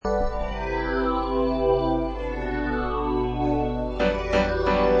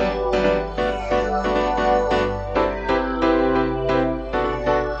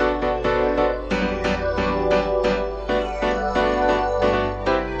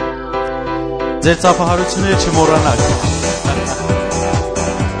ձեր ծափահարությունները չմոռանաք։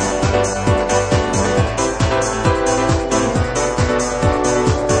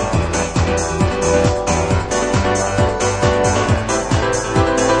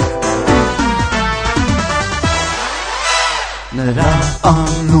 Նրա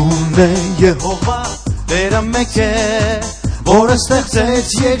անունն է Եհովա, Տերը մեկ է, որը ստեղծեց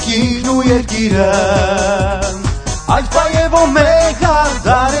երկիրն ու երկիրը, Ալֆա եւ Օմեգա,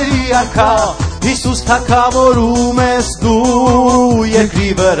 դարերի արքա, Հիսուս թագավորում ես դու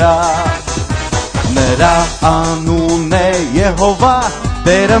երկրի վրա։ Նրա անունն է Եհովա,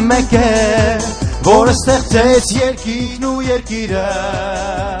 Տերը մեկ է, որը ստեղծեց երկիրն ու երկիրը,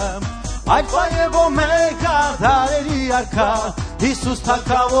 Ալֆա եւ Օմեգա, դարերի արքա, Հիսուս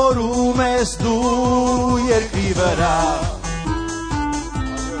թագավորում ես դու երկրի վրա։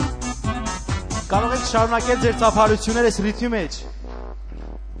 Կարող եք շարունակել ձեր ծափարությունները այս ռիթմի մեջ։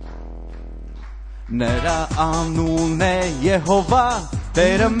 Նրա անունն է Եհովա,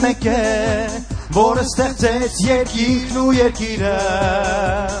 Տերը մեկ է, որը ստեղծեց երկիրն ու երկիրը,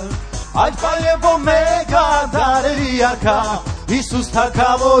 Ալֆա եւ Օմեգա, դարերի արքա, Հիսուս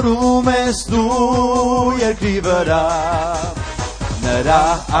թագավորում ես դու երկրի վրա։ Նրա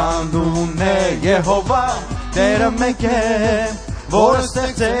անունն է Եհովա, Տերը մեկ է, որը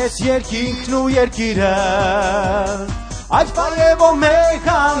ստեղծեց երկինքն ու երկիրը, Ալֆա եւ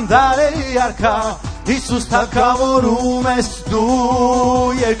Օմեգա, դարերի արքա, Հիսուս թագավորում ես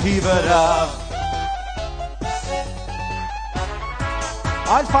դու երկրի վրա։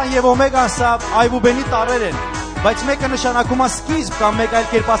 Ալֆան եւ Օմեգան սա այբուբենի տառեր են, բայց մեկը նշանակում է սկիզբ կամ մեկ այլ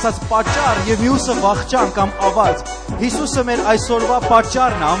կերպ ասած պատճառ եւ մյուսը վախճան կամ ավազ։ Հիսուսը մեր այսօրվա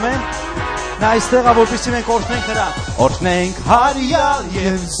պատճառն է, ամեն։ Նա այստեղ է, որպեսզի մենք օրհնենք նրան։ Օրհնենք հարյալ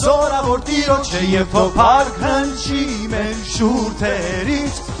եւ զորավոր Տիրոջը եւ թող փառք հնչի մեր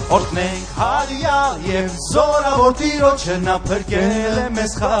շուրթերից։ Օրհնենք հարյալ եւ զորավոր Տիրոջը, նա փրկել է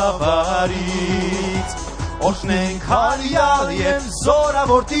մեզ խավարից։ Օրհնենք հարյալ եւ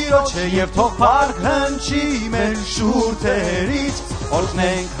զորավոր Տիրոջը եւ թող փառք հնչի մեր շուրթերից։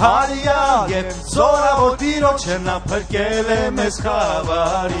 Օրհնենք հարյալ եւ զորավոր Տիրոջը, նա փրկել է մեզ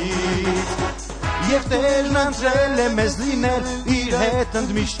խավարից։ Եվ Տերն ընտրել է մեզ լինել իր հետ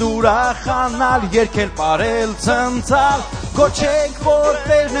ընդմիշտ ուրախանալ, երգել, պարել, ցնցալ, գոչենք, որ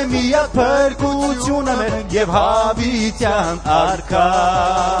Տերն է միակ փրկությունը մեր եւ հավիտյան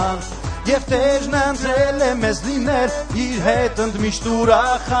արքան։ Եվ Տերն ընտրել է մեզ լինել իր հետ ընդմիշտ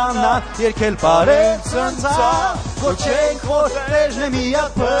ուրախանալ, երգել, պարել, ցնցալ, գոչենք, որ Տերն է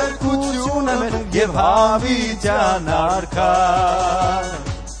միակ փրկությունը մեր եւ հավիտյան արքան։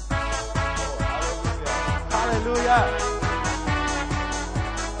 Hallelujah.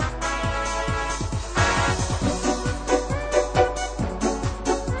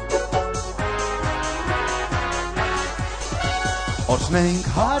 Օրհնենք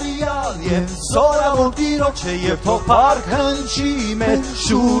հարյալ եւ զորավոր Տիրոջը եւ թող փառք հնչի մեր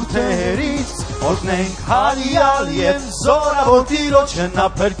շուրթերից։ Օրհնենք հարյալ եւ զորավոր Տիրոջը, նա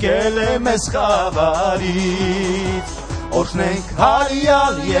փրկել է մեզ խավարից։ Օրհնենք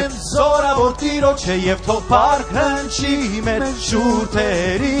հարյալ եւ զորավոր Տիրոջը եւ թող փառք հնչի մեր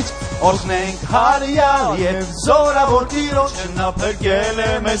շուրթերից։ Օրհնենք հարյալ եւ զորավոր Տիրոջը, նա փրկել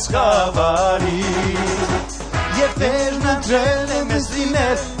է մեզ խավարից։ Եվ Տերն ընտրել է մեզ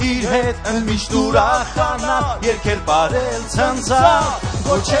լինել իր հետ ընդմիշտ ուրախանալ, երգել, պարել, ցնցալ,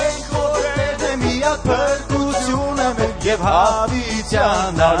 գոչենք, որ Տերն է միակ փրկությունը մեր եւ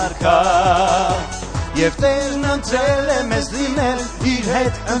հավիտյան արքան։ Եվ Տերն ընտրել է մեզ լինել իր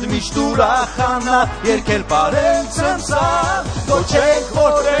հետ ընդմիշտ ուրախանալ, երգել, պարել, ցնցալ, գոչենք,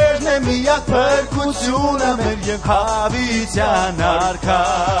 որ Տերն է միակ փրկությունը մեր եւ հավիտյան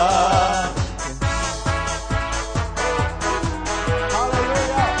արքան։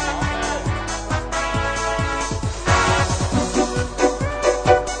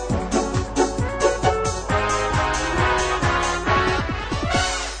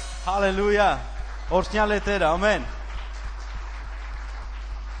 Հալելույա, օրհնյալ է Տերը, ամեն։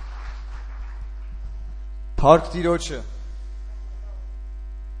 Փառք Տիրոջը։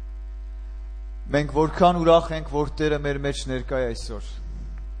 Մենք որքան ուրախ ենք, որ Տերը մեր մեջ ներկա է այսօր։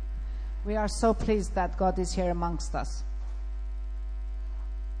 We are so pleased that God is here amongst us.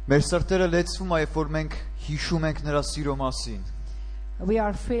 Մեր սրտերը լեցվում է, երբ որ մենք հիշում ենք նրա սիրո մասին։ We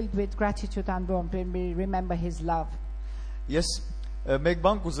are filled with gratitude and warmth when we remember his love. Ես մեկ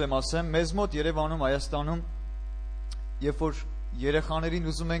բան կուզեմ ասեմ, մեզ մոտ Երևանում, Հայաստանում, երբ որ երեխաներին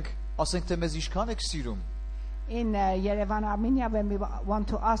ուզում ենք, ասենք թե մեզ ինչքան եք սիրում։ In Yerevan, Armenia, when we want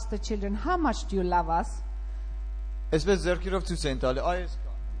to ask the children, how much do you love us? Այսպես ձեռքերով ցույց են տալի, այս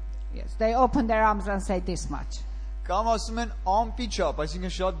կա։ Yes, they open their arms and say this much. Կամ ասում են ամպի չափ,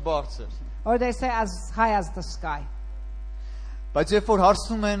 այսինքն շատ բարձր։ Or they say as high as the sky. Բայց երբ որ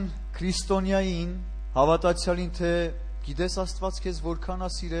հարցնում են քրիստոնյային, հավատացյալին, թե գիտես Աստված քեզ որքան է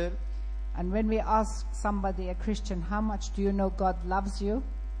սիրել, And when we ask somebody, a Christian, how much do you know God loves you?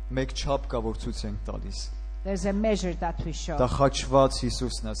 մեկ չափ կա որ ցույց ենք տալիս։ There's a measure that we show. Դա խաչված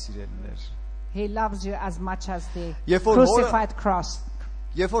Հիսուսն է սիրելիներ։ He loves you as much as the Երբ որ crucified cross.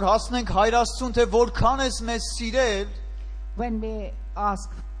 Երբ որ հասնենք Հայր Աստծուն, թե որքան ես մեզ սիրել, When we ask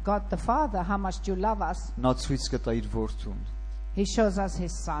God the Father, how much do you love us? նա ցույց կտա իր որդուն։ He shows us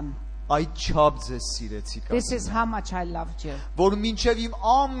his son. Այդ չափ ձեզ սիրեցի This is կասեմ։ how much I loved you. Որ մինչև իմ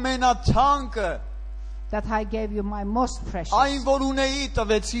ամենաթանկը, That I gave you my most precious. այն որ ունեի,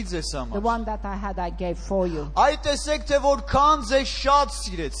 տվեցի ձեզ The համար։ one that I had, I gave for you. Այ տեսեք, թե որքան ձեզ շատ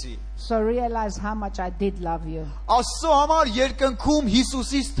սիրեցի։ So realize how much I did love you. Աստծո համար երկնքում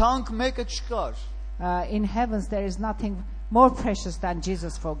Հիսուսից թանկ մեկը չկար։ In heavens, there is nothing more precious than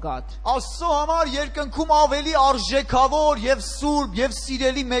Jesus for God. Աստծո համար երկնքում ավելի արժեքավոր եւ սուրբ եւ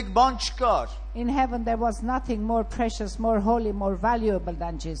սիրելի մեկ բան չկար։ In heaven, there was nothing more precious, more holy, more valuable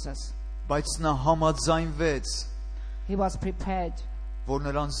than Jesus. Բայց նա համաձայնվեց, He was prepared որ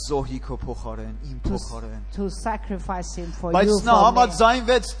նրան զոհի քո փոխարեն, իմ փոխարեն։ to sacrifice him for Բայց you. նա For me.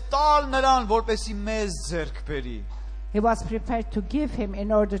 համաձայնվեց տալ նրան, որպեսի մեզ ձեռք բերի, He was prepared to give him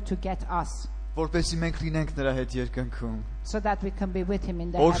in order to get us, որպեսի մենք լինենք նրա հետ երկնքում։ so that we can be with him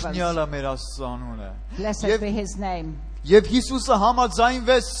in the Օրհնյալ heavens. է մեր Աստծո անունը։ Blessed Եվ- be his name. Եվ Հիսուսը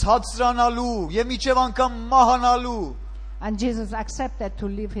համաձայնվեց ցածրանալու եւ միջև անգամ մահանալու, And Jesus accepted to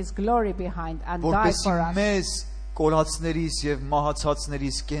leave his glory behind and die որպեսի for us մեզ կորածներից եւ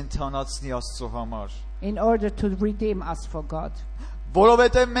մահացածներից կենթանացնի Աստծո համար։ in order to redeem us for God.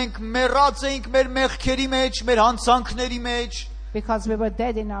 Որովհետեւ մենք մեռած էինք մեր մեղքերի մեջ, մեր հանցանքների մեջ, Because we were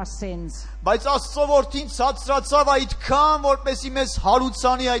dead in our sins. բայց Աստծո որդին ցածրացավ այդքան, որպեսի մեզ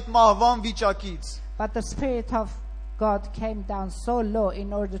հարուցանի այդ մահվան վիճակից։ But the Spirit of God came down so low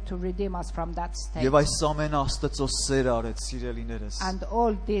in order to redeem us from that state. Եվ այս ամենը Աստծո սերը արեց, սիրելիներս։ And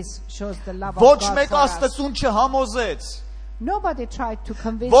all this shows the love of Ոչ God մեկ for us. Աստծուն չհամոզեց, Nobody tried to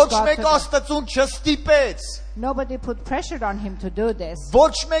convince ոչ God մեկ to that. Աստծուն չստիպեց, Nobody put pressure on him to do this.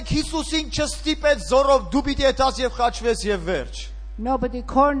 ոչ մեկ Հիսուսին չստիպեց զորով դու պիտի եթաս եւ խաչվես եւ վերջ։ Nobody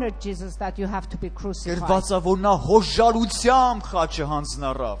cornered Jesus that you have to be crucified. Գրված է, որ նա հոժարությամբ խաչը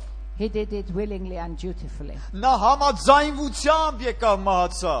հանձնառավ։ He did it willingly and dutifully. Նա համաձայնությամբ եկավ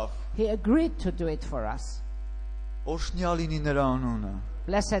մահացավ։ He agreed to do it for us. Օրհնյալ լինի նրա անունը։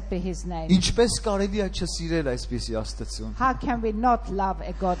 Blessed be his name. Ինչպես կարելի է չսիրել այսպիսի Աստծուն։ How can we not love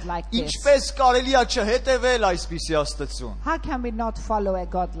a God like this? Ինչպես կարելի է չհետևել այսպիսի Աստծուն։ How can we not follow a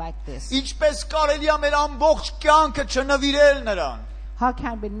God like this? Ինչպես կարելի է մեր ամբողջ կյանքը չնվիրել նրան։ How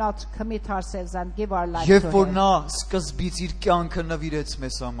can we not commit ourselves and give our life Երբ to որ him նա սկզբից իր կյանքը նվիրեց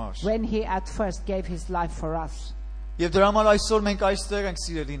մեզ համար։ when he at first gave his life for us? Եվ դրա համար այսօր մենք այստեղ ենք,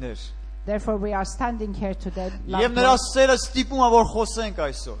 սիրելիներ։ Therefore we are standing here today, Եվ loved նրա ones, սերը ստիպում է որ խոսենք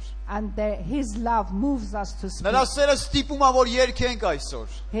այսօր։ and his love moves us to speak. Նրա սերը ստիպում է որ երգենք այսօր,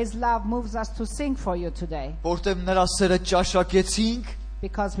 His love moves us to sing for you today որտեղ նրա սերը ճաշակեցինք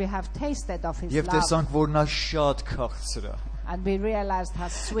because we have tasted of his եւ love տեսանք որ նա շատ քաղցր է։ and we realized how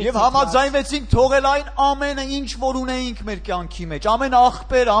sweet Եվ it was. համաձայնվեցինք թողել այն ամենը, ինչ որ ունեինք մեր կյանքի մեջ, ամեն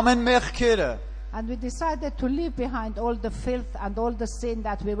աղբեր, ամեն մեղքերը, And we decided to leave behind all the filth and all the sin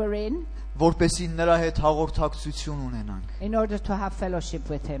that we were in որպեսի նրա հետ հաղորդակցություն ունենանք, in order to have fellowship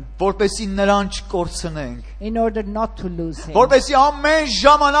with him, որպեսի նրան չկորցնենք, in order not to lose him, որպեսի ամեն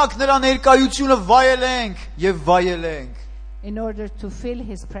ժամանակ նրա ներկայությունը վայելենք եւ վայելենք։ in order to feel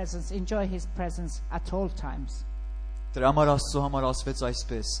his presence, enjoy his presence at all times. Դրա համար Աստծո համար ասվեց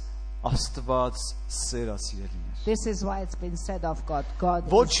այսպես. Աստված սեր է սիրելիներ։ This is why it's been said of God. God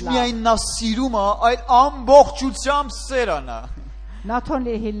Ոչ is love. միայն նա սիրում է, այլ ամբողջությամբ սեր է նա։ Not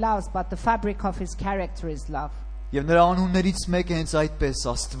only he loves, but the fabric of his character is love. Եվ նրա անուններից մեկը հենց այդպես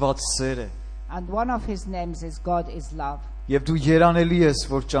Աստված սեր է։ And one of his names is God is love. Եվ դու երանելի ես,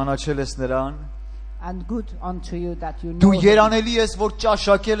 որ ճանաչել ես նրան, And good unto you that you know դու him, երանելի ես, որ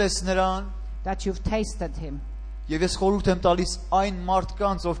ճաշակել ես նրան, that you've tasted him. եւ ես խորհուրդ եմ տալիս այն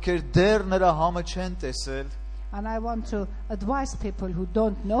մարդկանց, ովքեր դեռ նրա համը չեն տեսել, And I want to advise people who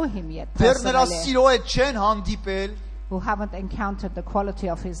don't know him yet դեռ նրա personally, սիրո հետ չեն հանդիպել, who haven't encountered the quality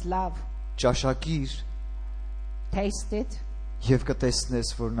of his love. ճաշակիր Taste it եւ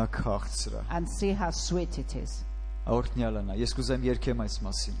կտեսնես, որ նա քաղցր է։ and see how sweet it is. Օրհնյալ է նա։ Ես կուզեմ երգեմ այս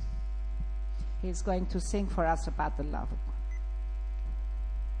մասին։ He's going to sing for us about the love.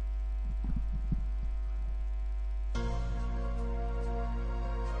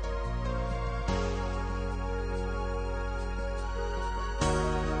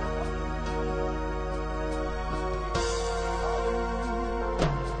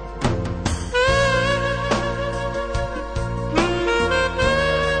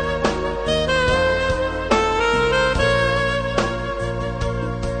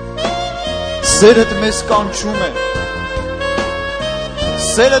 Սերդ մեզ կանչում է,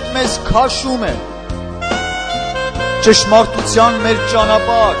 սերդ մեզ քաշում է, ճշմարտության մեր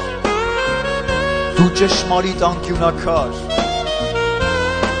ճանապարհ, դու ճշմարիտ անկյունակար,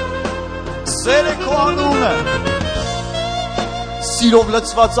 սերը քո անունը, սիրով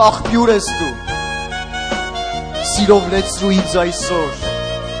լցված աղբյուր ես դու, սիրով լեցրու ինձ այսօր,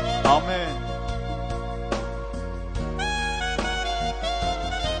 ամեն։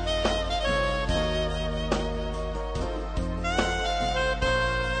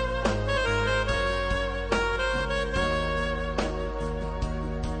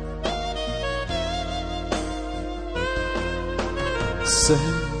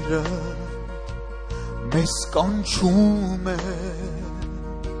 Սերը մեզ կանչում է,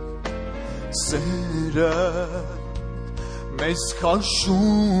 սերը մեզ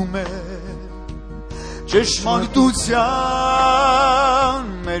քաշում է, ճշմարտության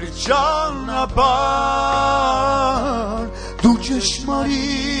մեր ճանապարհ, դու ճշմարիտ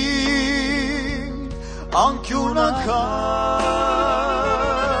անկյունակար,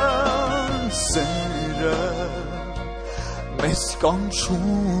 սերը մեզ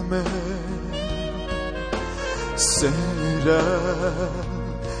կանչում է, սերը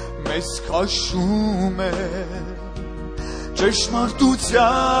մեզ քաշում է,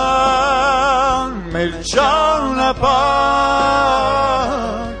 ճշմարտության մեր ճանապարհ,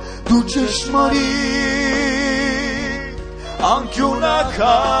 դու ճշմարիտ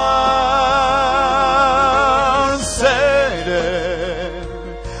անկյունակար, սերը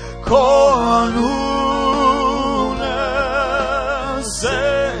քո անունը,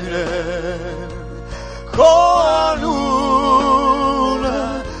 սերը քո անունը,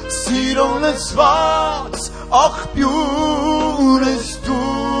 սիրով լցված աղբյուր ես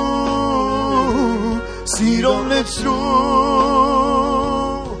դու, սիրով լեցրու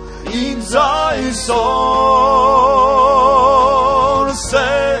ինձ այսօր,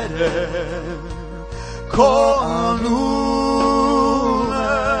 սերը քո անունը,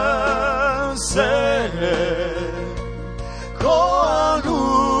 սերը քո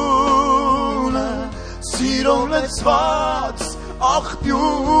անունը, սիրով լցված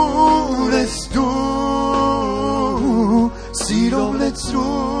աղբյուր ես դու, սիրով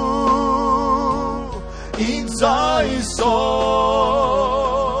լեցրու ինձ այսօր,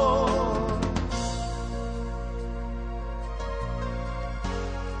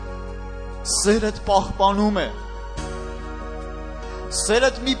 սերդ պահպանում է,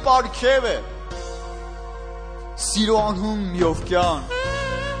 սերդ մի պարգև է, սիրո անհուն մի օվկիան,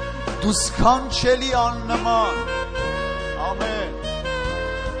 դու սքանչելի աննման, ամեն։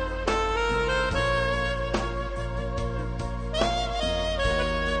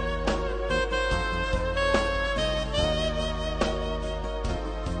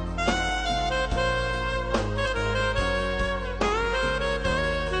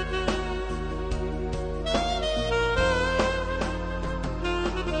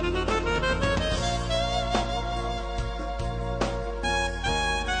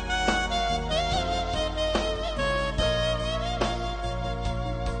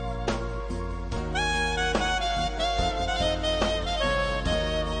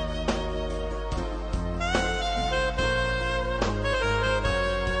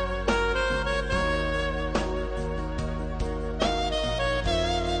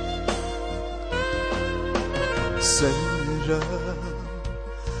 Սերը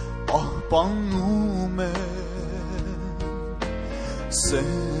պահպանում է,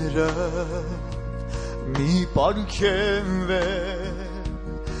 սերը մի պարգև է,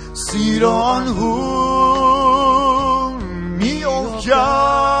 սիրո անհուն մի օվկիան,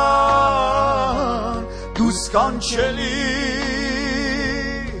 դու սքանչելի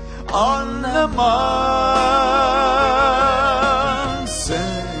աննման,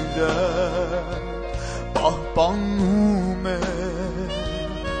 սերը պահպանում է,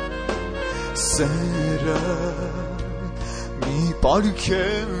 սերը մի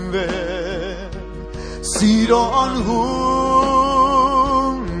պարգև է, սիրո անհուն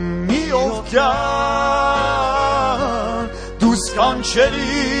մի օվկիան, դու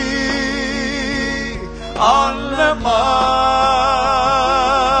սքանչելի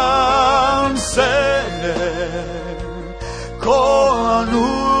աննման, սերը քո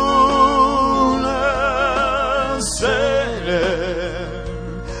անունը, սերը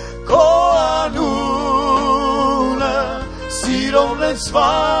քո անունը, սիրով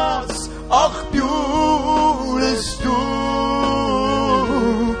լեցված աղբյուր ես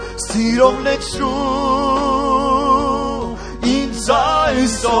դու, սիրով լեցրու ինձ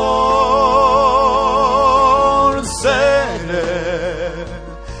այսօր, սերը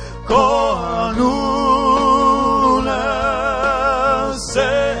քո անունը,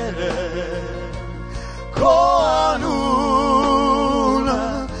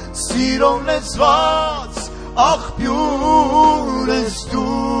 Սիրոն լեցված աղբյուր ես դու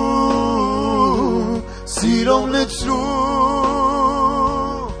Սիրոն լեցրու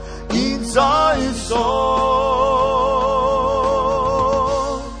ինձ այսօր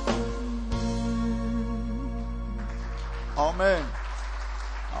Ամեն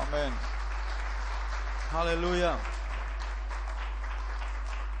Ամեն Հալելույա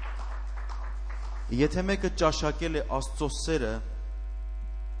Եթե մեկը ճաշակել է Աստծո սերը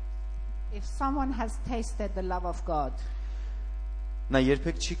If someone has tasted the love of God, նա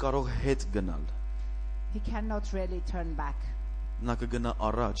երբեք չի կարող հետ գնալ he cannot really turn back. նա կգնա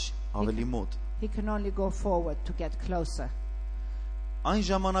առաջ ավելի մոտ He can only go forward to get closer. Այն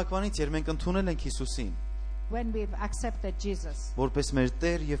ժամանակվանից երբ մենք ընդունել ենք Հիսուսին When we've accepted Jesus որպես մեր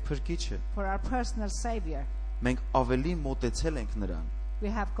Տեր եւ Փրկիչը for our personal Savior, մենք ավելի մոտեցել ենք նրան we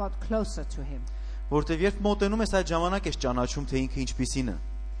have got closer to Him. որտեւ երբ մոտենում ես այդ ժամանակ ես ճանաչում թե ինքը ինչպիսին է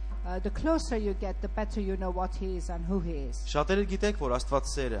The closer you get, the better you know what He is and who He is. շատերը գիտեք որ Աստված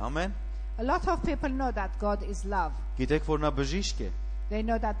սեր է ամեն A lot of people know that God is love. գիտեք որ նա բժիշկ է They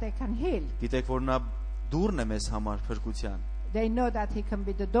know that they can heal. գիտեք որ նա դուռն է մեզ համար փրկության They know that He can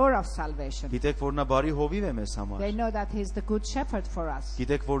be the door of salvation. գիտեք որ նա բարի հովիվ է մեզ համար They know that He is the good shepherd for us.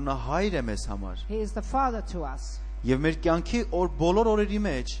 գիտեք որ նա հայր է մեզ համար He is the Father to us. եւ մեր կյանքի բոլոր օրերի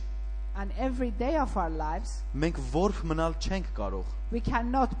մեջ And every day of our lives, մենք որբ մնալ չենք կարող we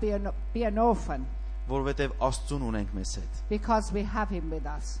cannot be an orphan որովհետեւ Աստծուն ունենք մեզ հետ because we have Him with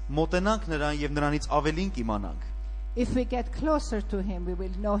us. մոտենանք նրան եւ նրանից ավելին կիմանանք If we get closer to Him, we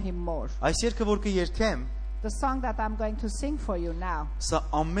will know Him more. այս երգը որ կերթեմ The song that I'm going to sing for you now, սա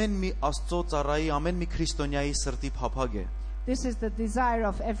ամեն մի Աստծո ծառայի ամեն մի քրիստոնյայի սրտի փափագ է this is the desire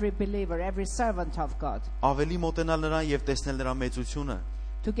of every believer, every servant of God, ավելի մոտենալ նրան եւ տեսնել նրա մեծությունը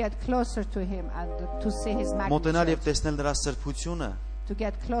to get closer to Him and to see His մոտենալ եւ magnitude, տեսնել նրա սրբությունը to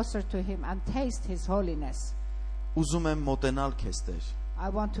get closer to Him and taste His holiness. ուզում եմ մոտենալ քեզ Տեր I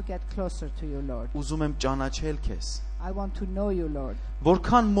want to get closer to you, Lord. ուզում եմ ճանաչել քեզ I want to know you, Lord.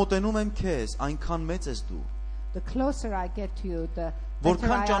 որքան մոտենում եմ քեզ այնքան մեծ ես դու The closer I get to you, the better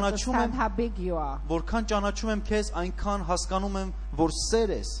Որքան I ճանաչում understand եմ- how big you are. որքան ճանաչում եմ քեզ այնքան հասկանում եմ որ սեր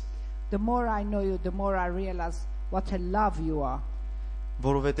ես The more I know you, the more I realize what a love you are.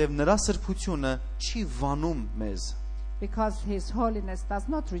 որովհետեւ նրա սրբությունը չի վանում մեզ Because His holiness does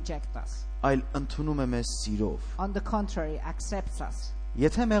not reject us. այլ ընդունում է մեզ սիրով On the contrary, accepts us.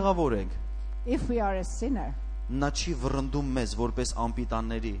 եթե մեղավոր ենք If we are a sinner, նա չի վռնդում մեզ որպես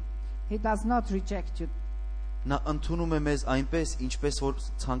անպիտանների He does not reject you. նա ընդունում է մեզ այնպես ինչպես որ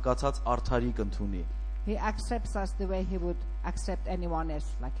ցանկացած արդարի կընդունի He accepts us the way He would accept anyone else,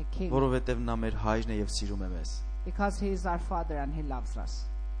 like a king. որովհետեւ նա մեր հայրն է եւ սիրում է մեզ Because He is our Father and He loves us.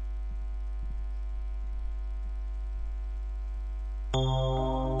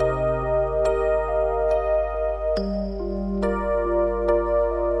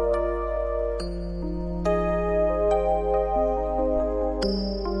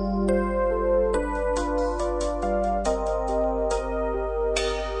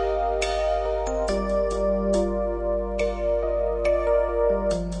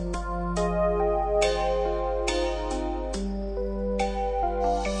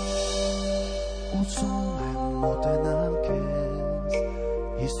 Ուզում եմ մոտենալ քեզ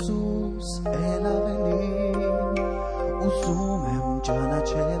Հիսուս էլ ավելին Ուզում եմ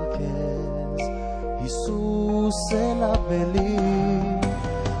ճանաչել քեզ Հիսուս էլ ավելին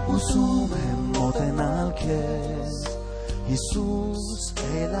Ուզում եմ մոտենալ քեզ Հիսուս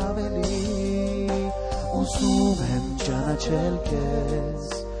էլ ավելին Ուզում եմ ճանաչել քեզ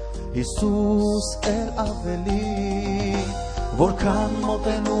Հիսուս էլ ավելին Որքան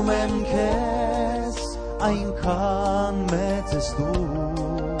մոտենում եմ քեզ այնքան մեծ ես դու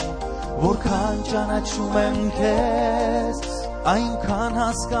Որքան ճանաչում եմ քեզ այնքան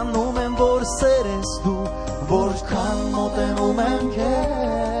հասկանում եմ որ սեր ես դու Որքան մոտենում եմ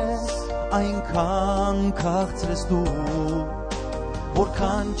քեզ այնքան քաղցր ես դու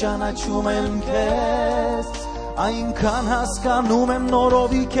Որքան ճանաչում եմ քեզ այնքան հասկանում եմ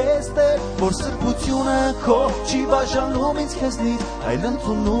նորովի քեզ Տեր որ սրբությունը քո չի բաժանում ինձ քեզնից այլ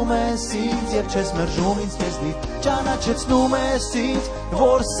ընդունում ես ինձ եւ չես մերժում ինձ քեզնից ճանաչեցնում ես ինձ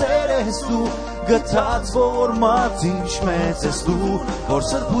որ սեր ես դու գտած որ մարդ ինչ մեծ ես դու որ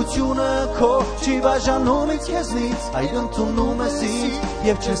սրբությունը քո չի բաժանում ինձ քեզնից այլ ընդունում ես ինձ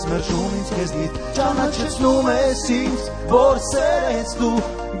եւ չես մերժում ինձ քեզնից ճանաչեցնում ես ինձ որ սեր ես դու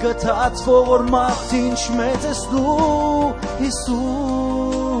գտած որ մարդ ինչ մեծ ես դու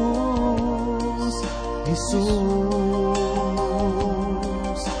Հիսուս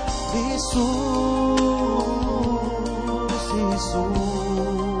Հիսուս Հիսուս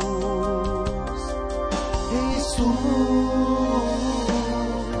Հիսուս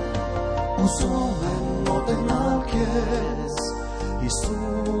Ուզում եմ մոտենալ քեզ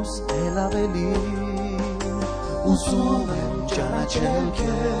Հիսուս էլ ավելի Ուզում եմ ճանաչել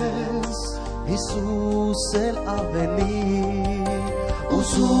քեզ Հիսուս էլ ավելի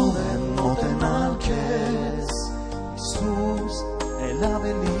Ուզում եմ մոտենալ քեզ Հիսուս էլ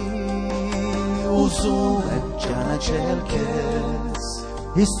ավելի Ուզում եմ ճանաչել քեզ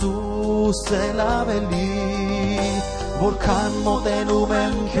Հիսուս էլ ավելի Որքան մոտենում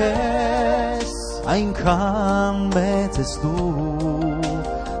եմ քեզ Այնքան մեծ ես դու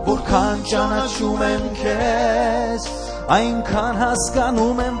Որքան ճանաչում եմ քեզ Այնքան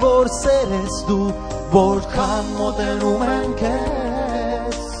հասկանում եմ որ սեր ես դու Որքան մոտենում եմ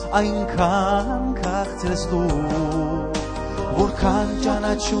քեզ Այնքան քաղցր ես դու Որքան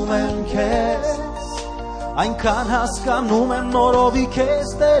ճանաչում եմ քեզ Այնքան հասկանում եմ նորովի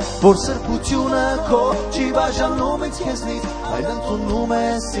քեզ Տեր Որ սրբությունը քո չի բաժանում ինձ քեզնից Այլ ընդունում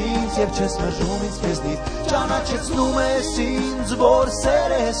ես ինձ և չես մերժում ինձ քեզնից Ճանաչեցնում ես ինձ որ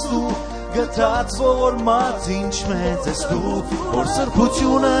սեր ես դու Գտած որ մած ինչ մեծ ես դու Որ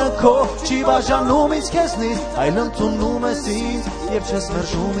սրբությունը քո չի բաժանում ինձ քեզնից Այլ ընդունում ես ինձ և չես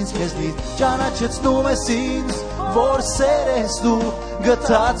մերժում ինձ քեզնից Ճանաչեցնում ես ինձ որ սեր ես դու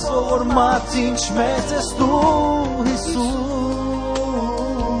Գտած որ մած ինչ մեծ ես դու Հիսուս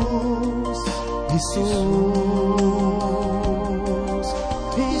Հիսուս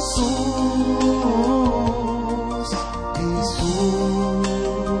Հիսուս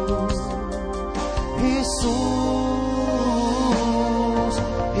Հիսուս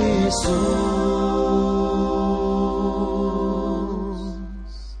Հիսուս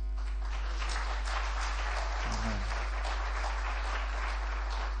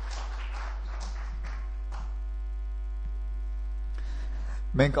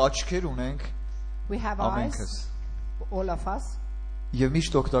Մենք աչքեր ունենք We have ամենքս eyes, all of us, եւ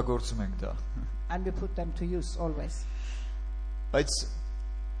միշտ օգտագործում ենք դա and we put them to use always. Բայց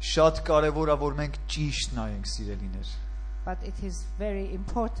շատ կարեւոր է որ մենք ճիշտ նայենք սիրելիներ But it is very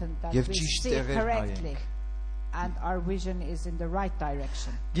important that Եվ we ճիշտ see տեղեր correctly նայենք and our vision is in the right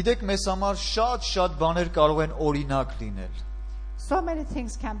direction. Գիտեք մեզ համար շատ բաներ կարող են օրինակ լինել So many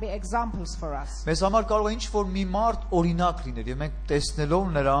things can be examples for us. Մեզ համար կարող է ինչ-որ մի մարդ օրինակ լինել եւ մենք տեսնելով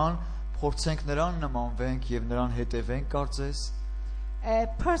նրան փորձենք նրան նմանվենք եւ նրան հետևենք կարծես A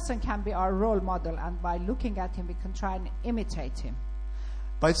person can be our role model and by looking at him we can try and imitate him.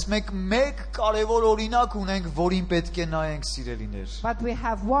 Բայց մենք մեկ կարևոր օրինակ ունենք, որին պետք է նայենք սիրելիներ But we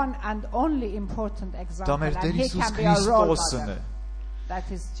have one and only important Դա example մեր and Տեր he Հիսուս can be our role Քրիստոսն model. է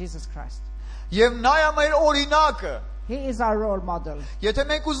That is Jesus Christ. Եվ նա է մեր օրինակը He is our role model. Եթե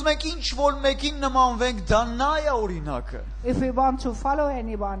մենք ուզում ենք ինչ-որ մեկին նմանվենք, դա նա է օրինակը If we want to follow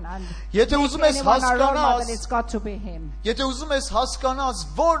anyone and Եթե make ուզում ես anyone our role model, հասկանաս it's got to be him. Եթե ուզում ես հասկանաս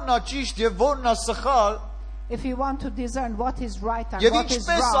որն է ճիշտ եւ որն է սխալ If you want to discern what is right and Եվ what is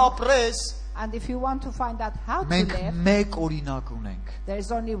ինչպես wrong, ապրես and if you want to find out how to Մենք live, մեկ օրինակ ունենք there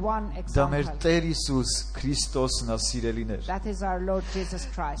is only one Դա մեր example. Տեր Հիսուս Քրիստոսն է սիրելիներ That is our Lord Jesus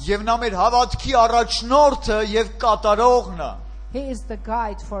Christ. Եվ նա մեր հավատքի առաջնորդը եւ կատարողն է He is the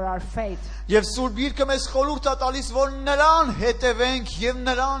guide for our faith. Եվ Սուրբ Գիրքը մեզ խորհուրդ է տալիս որ նրան հետևենք եւ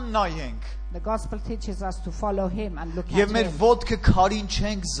նրան նայենք The gospel teaches us to follow him and look Եվ at մեր him. ոտքը քարին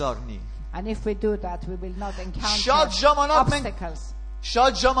չենք զարնի And if we do that, we will not encounter Շատ ժամանակ մենք obstacles.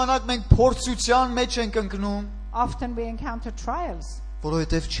 Շատ ժամանակ մենք փորձության մեջ ենք ընկնում Often we encounter trials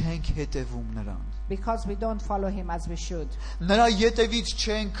որովհետեւ չենք հետևում նրան because we don't follow him as we should. Նրա ետևից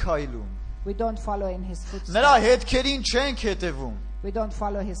չենք քայլում We don't follow in his Նրա footsteps. հետքերին չենք հետևում We don't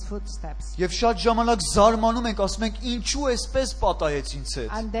follow his footsteps. Եվ շատ ժամանակ զարմանում ենք, ասում ենք, ինչու էսպես պատահեց ինձ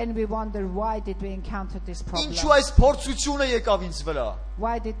հետ։ And then we wonder, why did we encounter this problem? Ինչու այս փորձությունը եկավ ինձ վրա։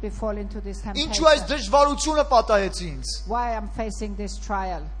 Why did we fall into this Ինչու այս temptation? դժվարությունը պատահեց ինձ։ Why am facing this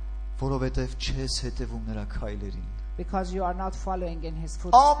trial? Որովհետև չես հետևում նրա քայլերին։ Because you are not following in his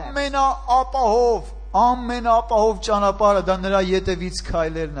footsteps. Ամենապահով ճանապարհը դա նրա ետևից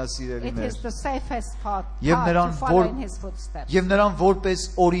քայլելն է, It սիրելիներ։ is the safest path Եվ to նրան follow in his footsteps Եվ նրան որպես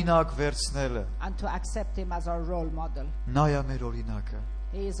օրինակ վերցնելը։ and to accept him as our role model. Նա է մեր օրինակը։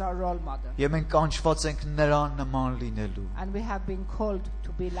 He is our role model. Եվ մենք կանչված ենք նրան նման լինելու։ And we have been called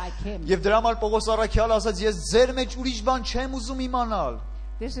to be like him. Եվ դրա համար Պողոս առաքյալը ասաց, ես ձեր մեջ ուրիշ բան չեմ ուզում իմանալ։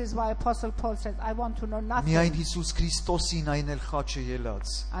 This is why Apostle Paul says, I want to know Միայն nothing. Հիսուս Քրիստոսին այնել խաչը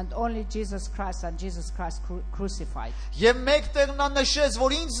ելած։ And only Jesus Christ and Jesus Christ crucified. Եվ մեկ տեղ նա նշեց,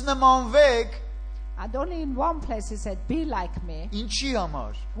 որ ինձ նմանվեք, And only in one place he said, be like me, ինչի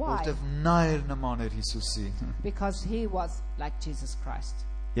համար, Why? որտեղ նա էր նման էր Հիսուսի։ because he was like Jesus Christ.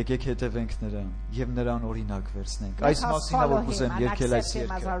 Եկեք հետևենք նրան եւ նրան օրինակ վերցնենք։ Let Այս us մասինը follow որ him կուզեմ and երկել այս accept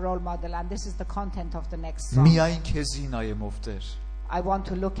him as երգը։ our role model. And this is the content of the next song. Միայն քեզի նայեմ ով Տեր։ I want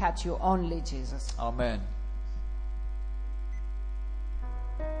to look at you only, Jesus. Ամեն։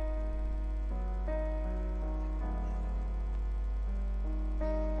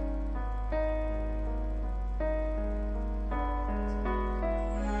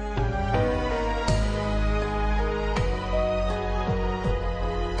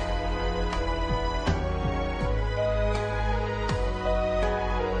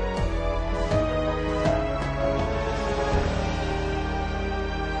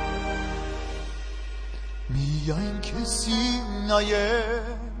 Միայն քեզի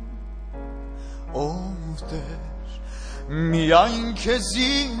նայեմ ով Տեր, միայն քեզի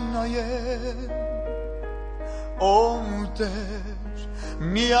նայեմ ով Տեր,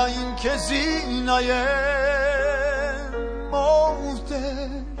 միայն քեզի նայեմ ով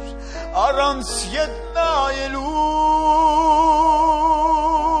Տեր, առանց ետ նայելու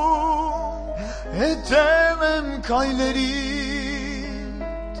հետև եմ քայլերիդ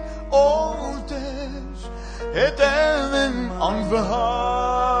ով հետև եմ անվհատ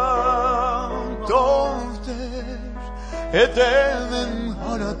ով Տեր, հետև եմ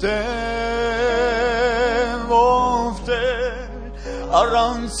հարատև ով Տեր,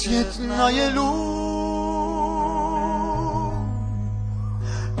 առանց ետ նայելու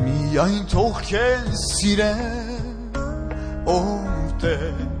միայն թող քեզ սիրեմ ով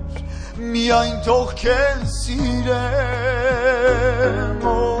Տեր, միայն թող քեզ սիրեմ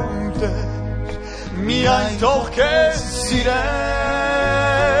ով Տեր, միայն թող քեզ սիրեմ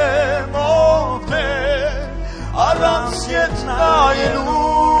ով Տեր, առանց ետ նայելու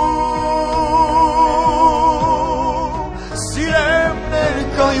սիրեմ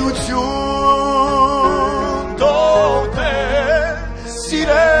ներկայություն ով Տեր,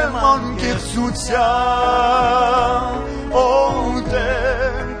 սիրեմ անկեղծության ով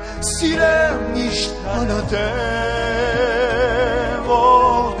Տեր, սիրեմ միշտ հարատև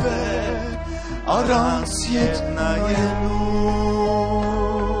ով Տեր, առանց ետ նայելու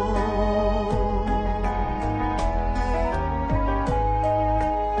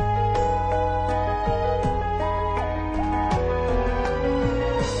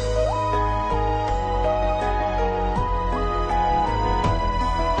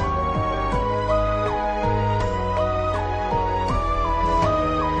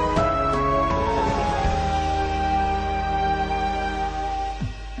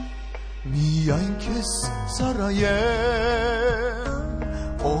միայն քեզ ծառայեմ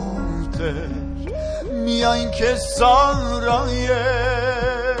ով Տեր, միայն քեզ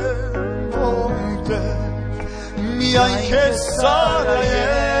ծառայեմ ով Տեր, միայն քեզ ծառայեմ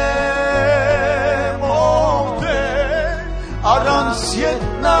ով Տեր, առանց ետ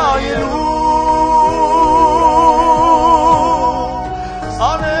նայելու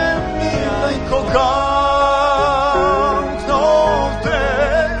անեմ միայն քո կամքն ով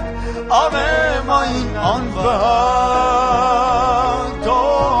Տեր, անեմ այն անվհատ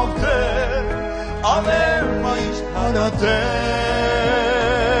ով Տեր, անեմ այն հարատև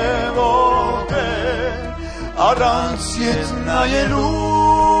ով Տեր, առանց ետ նայելու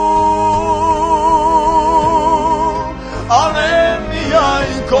անեմ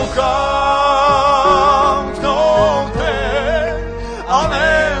միայն քո կամքն ով Տեր,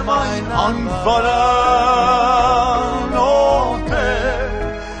 անեմ այն անվարան ով Տեր,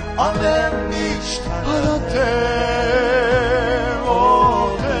 անեմ միշտ հարատև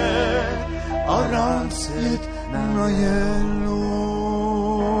ով Տեր, առանց ետ նայելու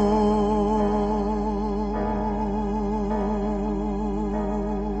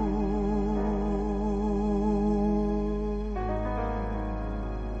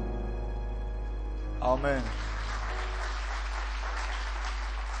Ամեն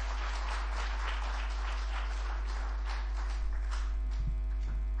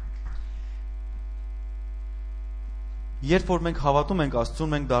Երբ որ մենք հավատում ենք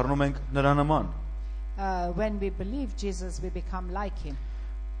Աստծուն, մենք դառնում ենք նրա նման։ When we believe Jesus, we become like him.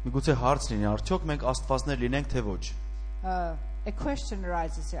 Միգուցե հարց լինի, արդյոք մենք աստվածներ լինենք թե ոչ։ A question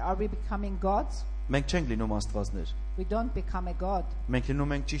arises here. Are we becoming gods? Մենք չենք լինում աստվածներ։ We don't become a god. Մենք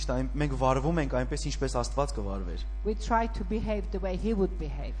լինում ենք ճիշտ այն, մենք վարվում ենք այնպես ինչպես Աստված կվարվեր, We try to behave the way he would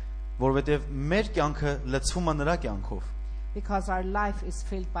behave որովհետև մեր կյանքը լցվում է նրա կյանքով։ because our life is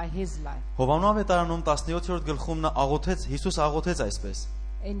filled by his life. Հովհաննես ավետարանում 17-րդ գլխում նա աղոթեց, Հիսուս աղոթեց այսպես.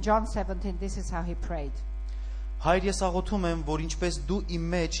 In John 17, this is how he prayed. Հայր, ես աղոթում եմ, որ ինչպես դու իմ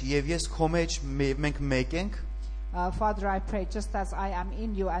մեջ եւ ես քո մեջ մենք մեկ ենք, Father, I pray just as I am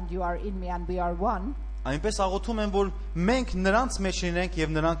in you and you are in me and we are one, Այնպես աղոթում եմ, որ մենք նրանց մեջ լինենք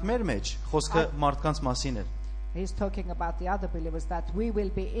եւ նրանք մեր մեջ։ Խոսքը մարդկանց մասին է։ He's talking about the other believers, that we will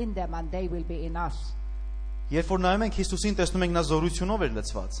be in them and they will be in us. Երբ որ նայում ենք Հիսուսին, տեսնում ենք նա զորությունով էր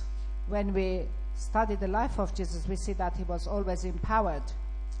լցված։ When we study the life of Jesus, we see that he was always empowered.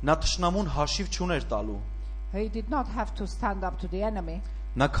 Նա թշնամուն հաշիվ չուներ տալու։ He did not have to stand up to the enemy.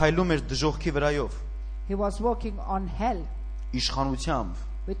 Նա քայլում էր դժոխքի վրայով, He was walking on hell իշխանությամբ,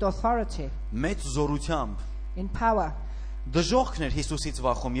 with authority, մեծ զորությամբ։ in power. Դժոխքն էր Հիսուսից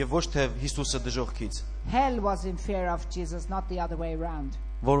վախում եւ ոչ թե Հիսուսը դժոխքից, Hell was in fear of Jesus, not the other way around.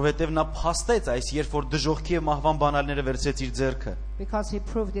 որովհետեւ նա փաստեց այս, երբ որ դժոխքի եւ մահվան բանալները վերցրեց իր ձեռքը։ Because he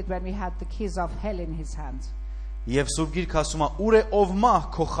proved it when we had the keys of hell in his hands. Եվ Սուրբ Գիրքը ասում է. «Ուր է ով մահ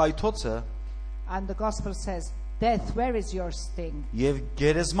քո խայթոցը And the gospel says, death, where is your sting? եւ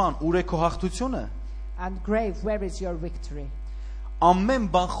գերեզման ուր է քո հաղթությունը»։ And grave, where is your victory? Ամեն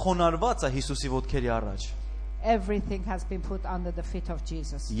բան խոնարհված է Հիսուսի ոտքերի առաջ։ Everything has been put under the feet of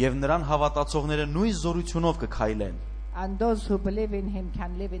Jesus. Եվ նրան հավատացողները նույն զորությունով կքայլեն։ And those who believe in him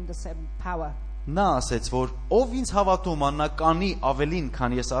can live in the same power. Նա ասեց, որ ով ինձ հավատում աննա կանի ավելին,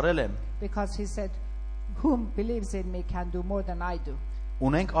 քան ես արել եմ։ Because he said, whom believes in me can do more than I do.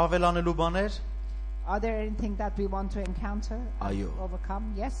 Ունենք ավելանելու բաներ։ Are there anything that we want to encounter and Այո։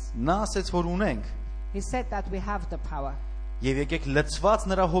 overcome? Yes. Նա ասեց, որ ունենք։ He said that we have the power. Եվ եկեք լցված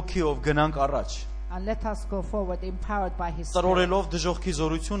նրա հոգիով գնանք առաջ, And let us go forward empowered by his spirit. տրորելով դժոխքի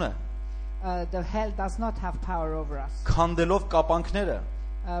զորությունը, The hell does not have power over us. քանդելով կապանքները,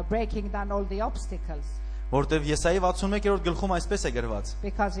 Breaking down all the obstacles. որտեվ Եսայի 61-րդ գլխում այսպես է գրված.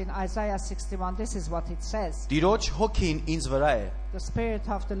 Because in Isaiah 61, this is what it says. Տիրոջ հոգին ինձ վրա է, The Spirit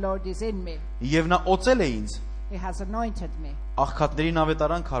of the Lord is in me. եւ նա օծել է ինձ He has anointed me աղքատներին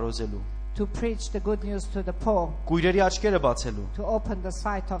ավետարան քարոզելու, to preach the good news to the poor, կույրերի աչքերը բացելու, to open the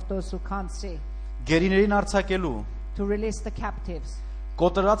sight of those who can't see, գերիներին արձակելու, to release the captives,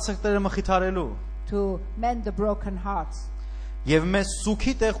 կոտրած սրտերը մխիթարելու, to mend the broken hearts. եւ մեզ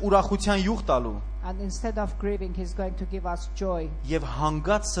սուքի տեղ ուրախության յուղ տալու, And instead of grieving, he's going to give us joy. եւ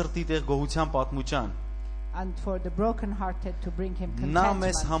հանգած սրտի տեղ գոհության պատմության։ And for the brokenhearted to bring him Նա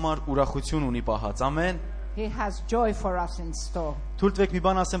մեզ contentment. համար ուրախություն ունի պահած։ Ամեն։ He has joy for us in store. Թույլ տվեք մի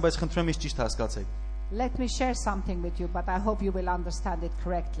բան ասեմ, բայց խնդրում եմ ինձ ճիշտ հասկացեք։ Let me share something with you, but I hope you will understand it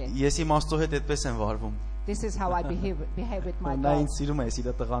correctly. Ես իմ Աստծո հետ այդպես եմ վարվում։ This is how I behave with my Նա God. ինձ սիրում է, ես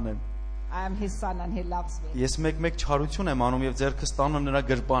իր տղան եմ։ I am his son and he loves me. Ես մեկ-մեկ չարություն եմ անում եւ ձեռքս տանում եմ նրա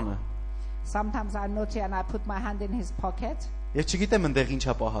գրպանը։ Sometimes I'm naughty and I put my hand in his pocket. Եվ չգիտեմ այնտեղ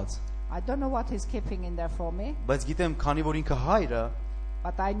ինչա պահած, I don't know what he's keeping in there for me, բայց գիտեմ, քանի որ ինքը հայրը,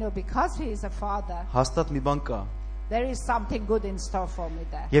 but I know because he is a father, հաստատ մի բան կա։ there is something good in store for me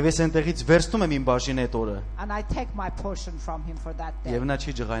there. Եվ ես այնտեղից վերցնում եմ իմ բաժին այդ օրը, And I take my portion from him for that day. եւ նա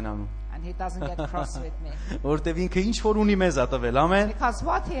չի ջղայնանում, And he doesn't get cross with me. որտեվ ինքը ինչ որ ունի մեզ ա տվել, ամեն։ Because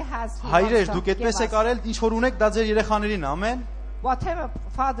what he has, he Հայրեր, wants to դուք give այդպես եք us. արել, ինչ որ ունեք, դա ձեր երեխաներին, ամեն։ Whatever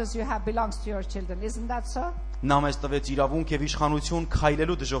fathers you have belongs to your children. Isn't that so? Նա մեզ տվեց իրավունք եւ իշխանություն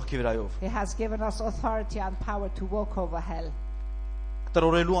քայլելու դժոխքի վրայով, He has given us authority and power to walk over hell,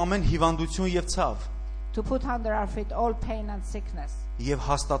 տրորելու ամեն հիվանդություն եւ ցավ, to put under our feet all pain and sickness, եւ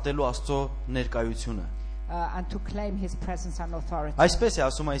հաստատելու Աստծո ներկայությունը։ and to claim his presence and authority. Այսպես է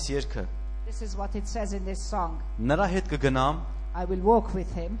ասում այս երգը. This is what it says in this song. Նրա հետ կգնամ I will walk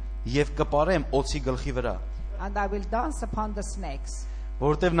with him եւ կպարեմ օծի գլխի վրա, and I will dance upon the snakes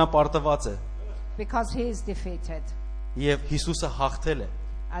որովհետեւ նա պարտված է because he is defeated եւ Հիսուսը հաղթել է։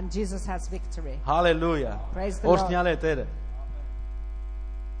 and Jesus has victory. Հալելույա։ Praise the Lord. Օրհնյալ է Տերը։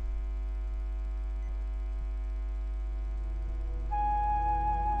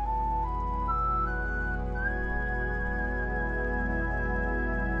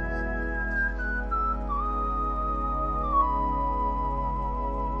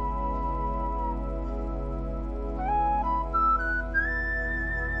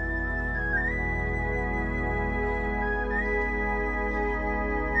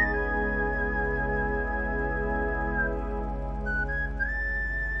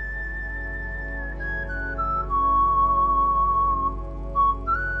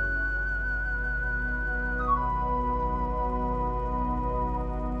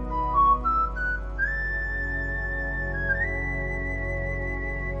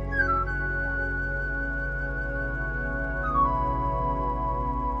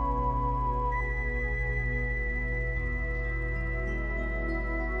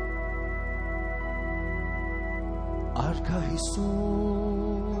 Արքա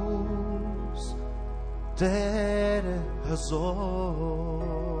Հիսուս Տերը հզոր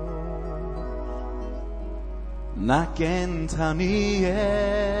Նա կենթանի է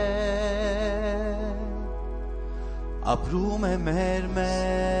ապրում է մեր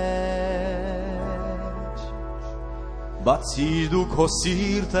մեջ բացիր դու քո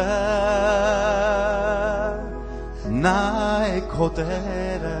սիրտը նա է քո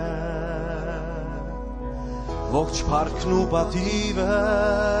Տերը ողջ փառքն ու պատիվը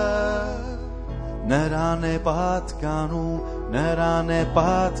նրան է պատկանում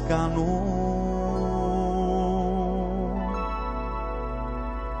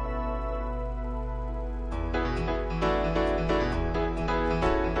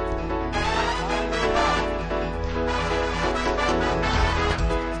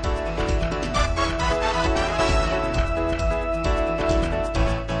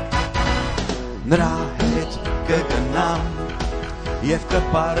Նրա հետ կգնամ և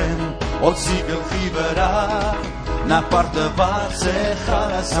կպարեմ օձի գլխի վրա նա պարտված է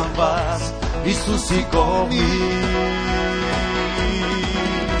խարազանված Հիսուսի կողմից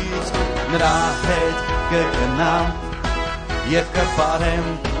Նրա հետ կգնամ և կպարեմ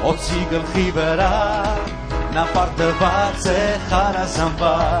օձի գլխի վրա նա պարտված է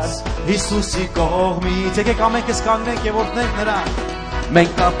խարազանված Հիսուսի կողմից Եկեք ամենքս կանգնենք և օրհնենք նրան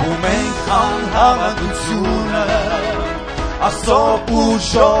Մենք կապում ենք անհավատությունը Աստծո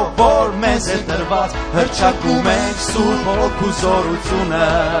ուժով որ մեզ է տրված հռչակում ենք Սուրբ Հոգու զորությունը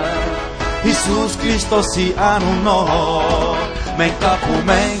Հիսուս Քրիստոսի անունով Մենք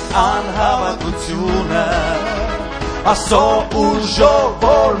կապում ենք անհավատությունը Աստծո ուժով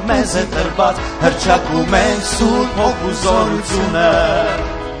որ մեզ է տրված հռչակում ենք Սուրբ Հոգու զորությունը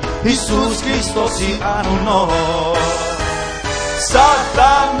Հիսուս Քրիստոսի անունով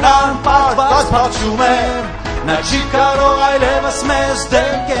Սատանան պարտված փախչում է Նա չի կարող այլևս մեզ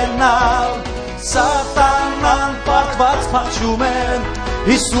դեմ կենալ Սատանան պարտված փախչում է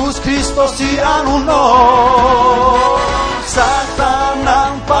Հիսուս Քրիստոսի անունով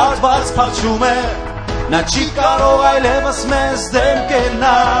Սատանան պարտված փախչում է Նա չի կարող այլևս մեզ դեմ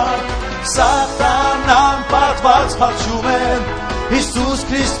կենալ Սատանան պարտված փախչում է Հիսուս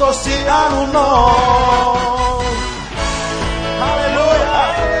Քրիստոսի անունով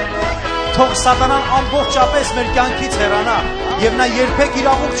Թող սատանան ամբողջապես մեր կյանքից հեռանա եւ նա երբեք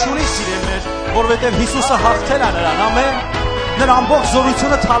իրավունք չունի սիրել մեր, որովհետեւ Հիսուսը հաղթել է նրան, ամեն։ Նրա ամբողջ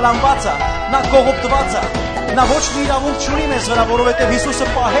զորությունը թալանված է, նա կողոպտված է։ Նա ոչ մի իրավունք չունի մեզ վրա, որովհետեւ Հիսուսը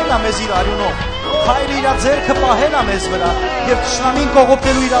պահել է մեզ իր արյունով։ Հայրը իր ձեռքը պահել է մեզ վրա եւ ճշնամին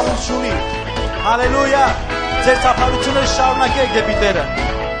կողոպտելու իրավունք չունի։ Հալելույա։ Ձեր ծափարությունները շարունակեք դեպի Տերը։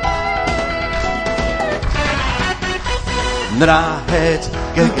 Նրա հետ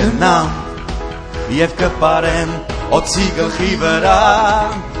կգնամ և կպարեմ օձի գլխի վրա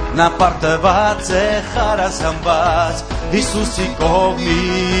նա պարտված է խարազանված Հիսուսի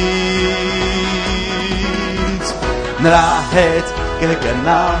կողմից Նրա հետ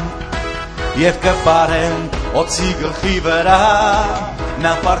կգնամ և կպարեմ օձի գլխի վրա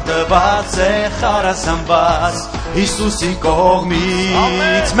նա պարտված է խարազանված Հիսուսի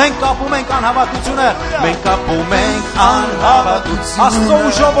կողմից Մենք կապում ենք անհավատությունը Մենք կապում ենք անհավատությունը Աստծո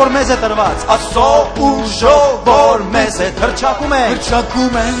ուժով որ մեզ է տրված Աստծո ուժով որ մեզ է հռչակում ենք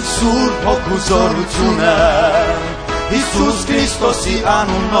Սուրբ Հոգու զորությունը Հիսուս Քրիստոսի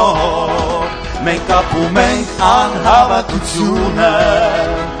անունով Մենք կապում ենք անհավատությունը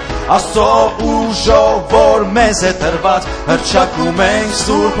Աստծո ուժով որ մեզ է տրված հռչակում ենք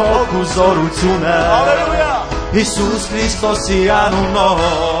Սուրբ Հոգու զորությունը Հալելույա Հիսուս Քրիստոսի անունով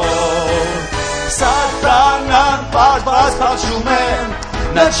Սատանան պարտված փախչում է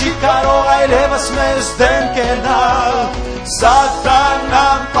Նա չի կարող այլևս մեզ դեմ կենալ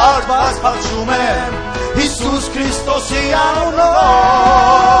Սատանան պարտված փախչում է Հիսուս Քրիստոսի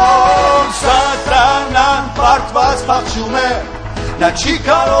անունով Սատանան պարտված փախչում է Նա չի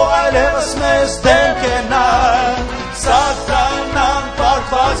կարող այլևս մեզ դեմ կենալ Սատանան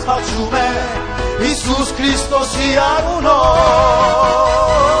պարտված փախչում է Հիսուս Քրիստոսի անունով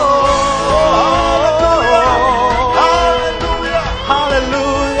Հալելույա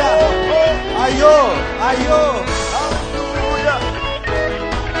Հալելույա Այո այո Հալելույա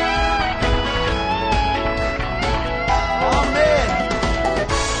Ամեն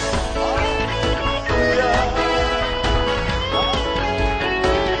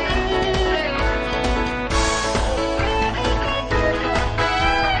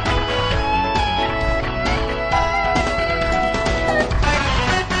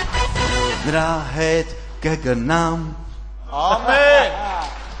Նրա հետ կգնամ Ամեն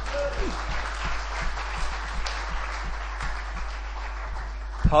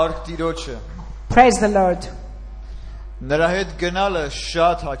Փառք Տիրոջը Praise the Lord. Նրա հետ գնալը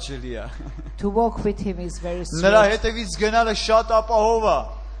շատ հաճելի է To walk with him is very Նրա sweet. հետևից գնալը շատ ապահով է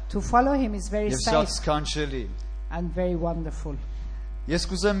To follow him is very Եվ շատ safe. սքանչելի and very wonderful. Ես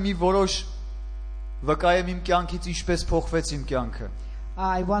կուզեմ մի որոշ վկայեմ իմ կյանքից ինչպես փոխվեց իմ կյանքը։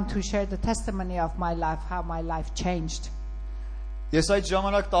 I want to share the testimony of my life, how my life changed. Ես այդ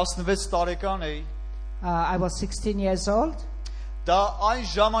ժամանակ 16 տարեկան էի։ I was 16 years old. Դա այն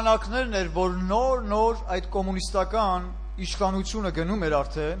ժամանակներն էր, որ նոր այդ կոմունիստական իշխանությունը գնում էր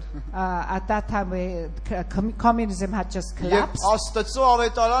արդեն։ At that time, communism had just Եվ collapsed. Աստծո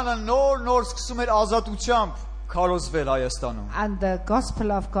ավետարանը նոր սկսում էր ազատությամբ քարոզվել Հայաստանում։ And the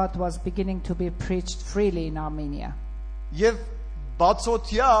gospel of God was beginning to be preached freely in Armenia. Եվ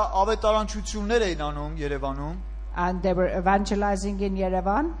բացօթյա ավետարանչություններ էին անում Երևանում։ And they were evangelizing in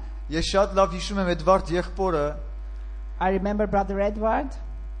Yerevan. Ես շատ լավ հիշում եմ Էդվարդ եղբորը, I remember Brother Edward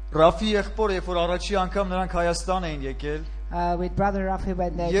Ռաֆի եղբորը, երբ որ առաջի անգամ նրանք Հայաստան էին եկել։ with Brother Rafi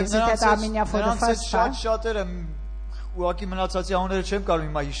when they Եվ visited Armenia for the նրանց first time. շատերը ուղղակի մնացածի անունները չեմ կարող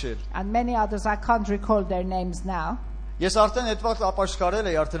հիմա հիշել։ And many others, I can't recall their names now. Ես արդեն Էդվարդ ապաշխարել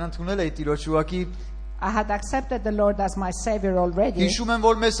էի, արդեն ընդունել էի Տիրոջ, ուղղակի I had accepted the Lord as my Savior already. հիշում եմ,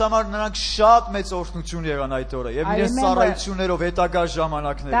 որ մեզ համար նրանք շատ մեծ օրհնություն եղան այդ օրը, եւ I իրենց remember ծառայություններով հետագա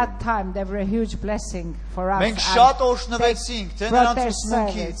ժամանակներում։ That time they were a huge blessing for us. Մենք and շատ օրհնվեցինք, թե brought նրանց their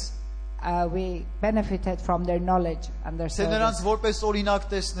ուսմունքից, service. We benefited from their knowledge and their թե նրանց service. որպես օրինակ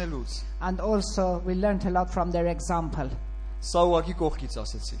տեսնելուց։ And also we learned a lot from their example. Սա ուղղակի կողքից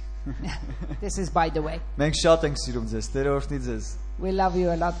ասեցի։ This is by the way. Մենք շատ ենք սիրում ձեզ, Տերը օրհնի ձեզ։ We love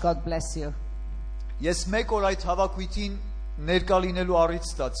you a lot. God bless you. Ես մեկ օր այդ հավաքույթին ներկա լինելու առիթ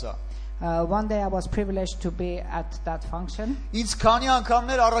ստացա։ One day I was privileged to be at that function. Ինձ քանի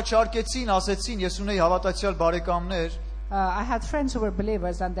անգամներ առաջարկեցին, ասեցին, ես ունեի հավատացյալ բարեկամներ, I had friends who were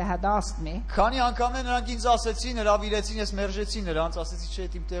believers and they had asked me. քանի անգամներ նրանք ինձ ասեցին, հրավիրեցին, ես մերժեցի նրանց, ասեցի, չէ,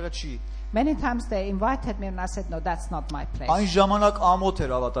 իմ տեղը չի։ Many times they invited me and I said, no, that's not my place. Այն ժամանակ ամոթ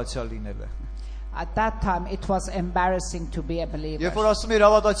էր հավատացյալ լինելը։ At that time, it was embarrassing to be a believer. Երբ որ ասում էր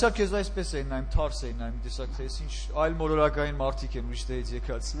հավատացյալ, քեզ այսպես էին նայում, թարս էին նայում, դիսակ թե ինչ այլ մոլորակային մարդիկ են ուրիշ տեղից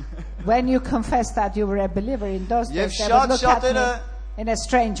եկած։ When you confessed that you were a believer in those Եվ days, they would look at շատերը me in a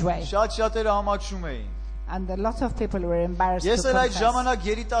strange way. Շատ-շատերը ամաչում էին։ And a lot of people were embarrassed Ես to էլ այդ confess. ժամանակ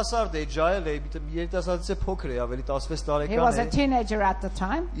երիտասարդ էի, ջահել էի, երիտասարդից փոքր էի, ավելի 16 He was a տարեկան էի։ teenager at the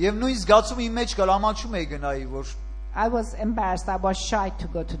time. Եվ նույն զգացումը իմ մեջ կար, ամաչում էի գնայի, որ I was embarrassed. I was shy to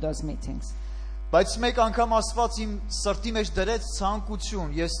go to those meetings. բայց մեկ անգամ Աստված իմ սրտի մեջ դրեց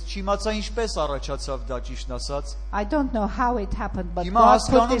ցանկություն, ես չիմացա ինչպես առաջացավ դա ճիշտն ասած։ I don't know how it happened, but Հիմա God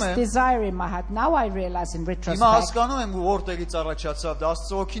put հասկանում this եմ- desire in my heart. Now I realize in Հիմա retrospect. հասկանում եմ որտեղից առաջացավ դա,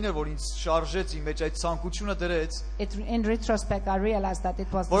 Աստծո օքին էր, որ ինձ շարժեց իմ մեջ այդ ցանկությունը դրեց։ In retrospect, I realized that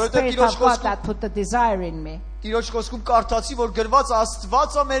it was the Որովհետև Spirit Տիրոջ of God խոսքում- that put the desire in me. Տիրոջ խոսքում կարդացի, որ գրված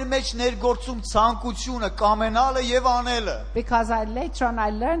Աստվածը մեր մեջ ներգործում ցանկությունը, կամենալը եւ անելը։ Because later on I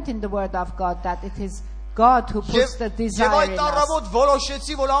learned in the Word of God that it is God who puts the Եվ desire այդ in us. առավոտ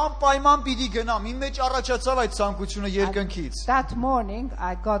որոշեցի, որ անպայման պիտի գնամ։ Իմ մեջ առաջացավ այդ ցանկությունը երկնքից։ That morning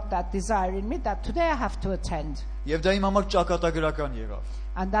I got that desire in me that today I have to attend. Եվ դա իմ համար ճակատագրական եղավ։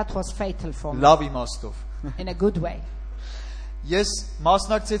 And that was fatal for me Լավ իմաստով։ in a good way. Ես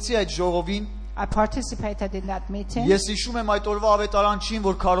մասնակցեցի այդ ժողովին, I participated in that meeting. ես հիշում եմ այդ օրվա ավետարանչին,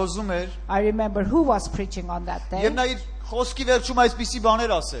 որ քարոզում էր, I remember who was preaching on that day. եւ նա իր խոսքի վերջում այսպիսի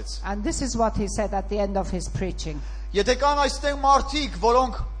բաներ ասեց. And this is what he said at the end of his preaching. Եթե կան այստեղ մարդիկ,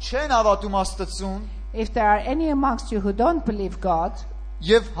 որոնք չեն հավատում Աստծուն, If there are any amongst you who don't believe God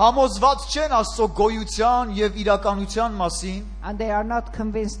եւ համոզված չեն Աստծո գոյության եւ իրականության մասին, and they are not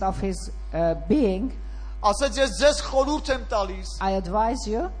convinced of his being, ասեց ես ձեզ խորհուրդ եմ տալիս, I advise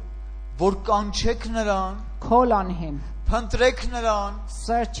you, որ կանչեք նրան, call on him, փնտրեք նրան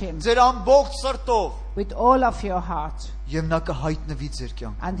search him ձեր ամբողջ սրտով with all of your heart, եւ նա կհայտնվի ձեր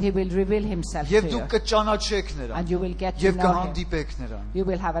կյանքում and he will reveal himself to եւ դուք you, կճանաչեք նրան and you will get to եւ know him. կհանդիպեք նրան You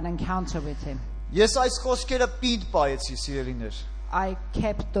will have an encounter with him. ես այս խոսքերը պինդ պայեցի սիրելիներ I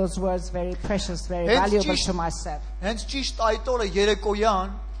kept those words very precious, very Hence valuable ճիշտ- to myself. հենց ճիշտ այդ օրը երեկոյան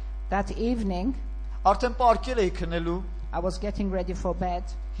That evening, արդեն պարկել էի քնելու I was getting ready for bed.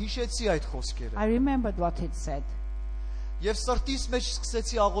 հիշեցի այդ խոսքերը I remembered what it said. եւ սրտիս մեջ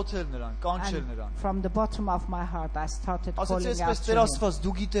սկսեցի աղոթել նրան կանչել And նրան from the bottom of my heart, I started ասեցի calling out այսպես to Տեր him. Աստված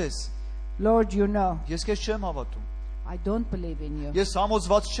դու գիտես Lord, you know, ես քեզ չեմ հավատում I don't believe in you. ես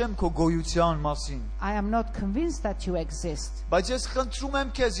համոզված չեմ քո գոյության մասին I am not convinced that you exist. բայց ես խնդրում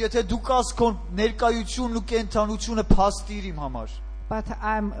եմ քեզ եթե դու կաս քո ներկայությունն ու կենթանությունը փաստիր իմ համար But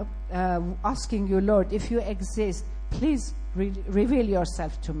I'm asking you, Lord, if you exist, please reveal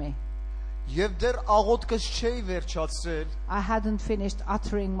yourself to me. Եվ դեռ աղոթքս չէի վերջացրել, I hadn't finished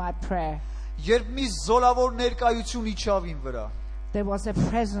uttering my prayer. երբ մի զորավոր ներկայություն իջավ իմ վրա։ There was a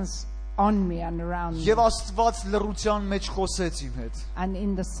presence on me and around me. Եվ Աստված լռության մեջ խոսեց իմ հետ։ And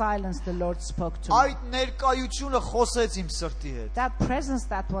in the silence, the Lord spoke to me. Այդ ներկայությունը խոսեց իմ սրտի հետ։ That presence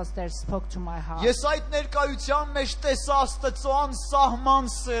that was there spoke to my heart. Ես այդ ներկայության մեջ տեսա Աստծո անսահման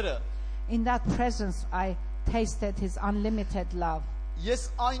սերը։ In that presence, I tasted His unlimited love. Ես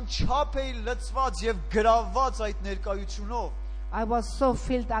այն չափ էի լցված եւ գրավված այդ ներկայությունով, I was so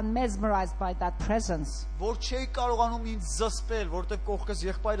filled and mesmerized by that presence. որ չէի կարողանում ինձ զսպել, որտեղ կողքս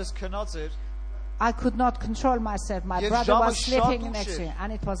եղբայրս քնած էր։ I could not control myself. My Եվ brother ժամը was sleeping շատ next ուշ to էր։ me,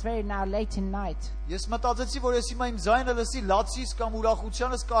 and it was very now late in night. Ես մտածեցի, որ ես հիմա իմ ձայնը լսի լացիս կամ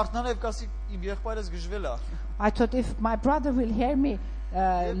ուրախությանս կարդնան եւ կասի իմ եղբայրս գժվել է։ I thought if my brother will hear me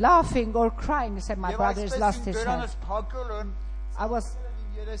laughing or crying, he said, my Եվ brother has այսպես lost իմ his բերանս head. փակել են I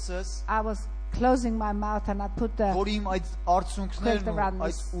երեսս, was closing my mouth and I put the որ իմ այդ արցունքներն ու around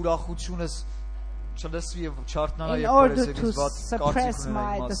այդ this. ուրախությունս չլսվի եւ չարտնանա in եւ order երեսերից to ված suppress կարծիք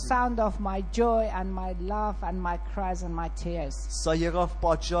ունենայի the մասին։ sound of my joy and my love and my cries and my tears. Սա եղավ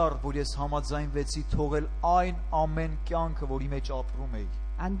պատճառ, որ ես համաձայնվեցի թողել այն ամեն կյանքը, որի մեջ ապրում էի։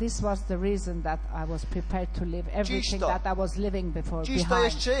 And this was the reason that I was prepared to leave everything Ճիշտ է։ that I was living before Ճիշտ է,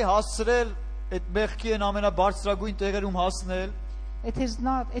 ես behind. չէի հասցրել այդ մեղքի են ամենաբարձրագույն տեղերում հասնել, It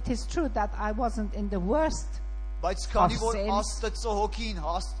is true that I wasn't in the worst, բայց քանի որ Հասցել։ Աստծո հոգին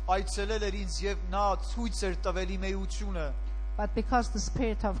այցելել էր ինձ եւ նա ցույց էր տվել իմ էությունը, but because the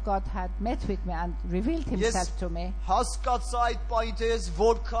Spirit of God had met with me and revealed Himself ես to me, հասկացա այդ պահին, թե ես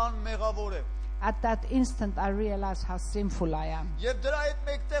որքան մեղավոր եմ։ at that instant I realized how sinful I am. Եվ դրա հետ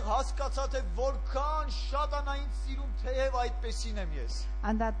մեկտեղ հասկացա, թե որքան շատ է նա ինձ սիրում, թեև այդպեսին եմ ես։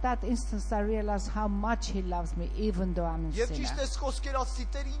 And at that instance I realized how much He loves me even though I'm a Եվ ճիշտ sinner. ես խոսքեր ասի,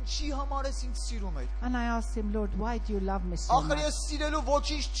 Տեր, ինչի համար ես ինձ սիրում ես։ And I asked Him, Lord, why do you love me so Ախր much? ես սիրելու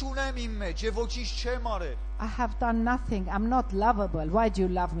ոչինչ չունեմ իմ մեջ եւ ոչինչ չեմ արել։ I have done nothing. I'm not lovable. Why do you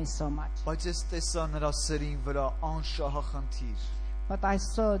love me so much? Բայց ես տեսա նրա սերին վրա անշահախնդիր։ But I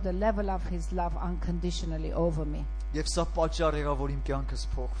saw the level of His love unconditionally over me. Եվ սա պատճառ եղավ, որ իմ կյանքս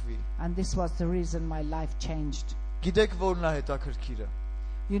փոխվի։ And this was the reason my life changed. Գիտեք որն է հետաքրքիրը։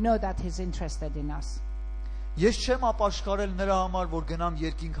 You know that He's interested in us. Ես չեմ ապաշխարել նրա համար, որ գնամ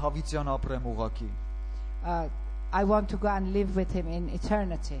երկինք Հավիտյան ապրեմ ուղակի։ I want to go and live with Him in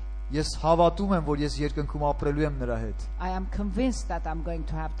eternity. Ես հավատում եմ, որ ես երկնքում ապրելու եմ նրա հետ։ I am convinced that I'm going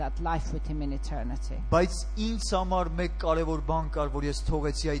to have that life with Him in eternity. Բայց ինձ համար մեկ կարևոր բան կար, որ ես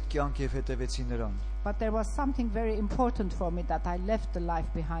թողեցի այդ կյանքը եւ հետևեցի նրան։ But there was something very important for me that I left the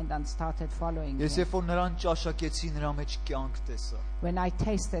life behind and started following Ես Him. երբ որ նրան ճաշակեցի, նրա մեջ կյանք տեսա։ When I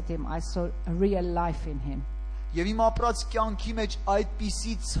tasted Him, I saw a real life in Him. Եվ իմ ապրած կյանքի մեջ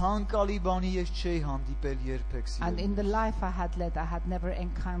այդպիսի ցանկալի բանի ես չէի հանդիպել երբեք And in սիրելի։ the life I had led, I had never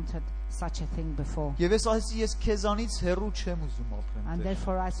encountered such a thing before. Եվ ես ասեցի, ես քեզանից հեռու չեմ ուզում ապրեմ։ And Տեր։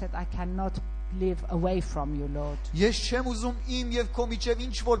 therefore I said, I cannot live away from you, Lord. Ես չեմ ուզում իմ եւ քո միջև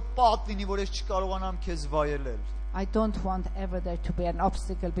ինչ որ պատ լինի, որ ես չկարողանամ քեզ վայելել։ I don't want ever there to be an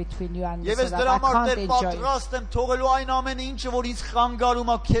obstacle between you and me Եվ so ես that դրա I համար can't դեր enjoy it. պատրաստ եմ թողելու այն ամենը, ինչը որ ինձ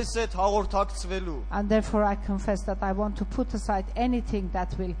խանգարում է քեզ հետ հաղորդակցվելու։ And therefore I confess that I want to put aside anything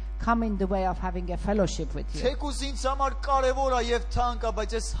that will come in the way of having a fellowship with you. Թեկուզ ինձ համար կարևոր է եւ թանկ է,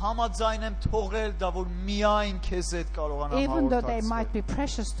 բայց ես համաձայն եմ թողել դա, որ միայն քեզ հետ կարողանամ Even though they might հաղորդակցվել։ be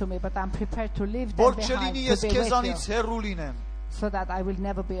precious to me, but I'm prepared to leave them Որ behind չլինի to ես be with քեզանից you հեռու լինեմ so that I will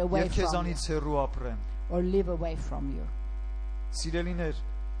never be away եւ from you քեզանից հեռու ապրեմ։ or live away from you. Սիրելիներ,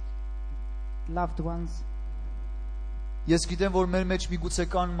 Loved ones, ես գիտեմ, որ մեր մեջ միգուցե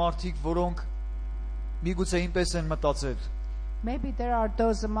կան մարդիկ, որոնք միգուցե ինպես են մտածել։ maybe there are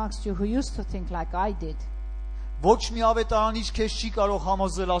those amongst you who used to think like I did. Ոչ մի ավետարանիչ քեզ չի կարող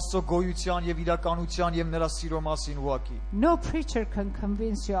համոզել Աստծո գոյության եւ իրականության եւ նրա սիրո մասին ուղակի։ No preacher can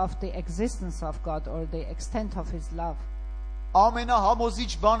convince you of the existence of God or the extent of His love.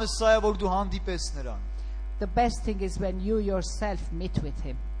 Ամենահամոզիչ բանը սա է, որ դու հանդիպես նրան։ The best thing is when you yourself meet with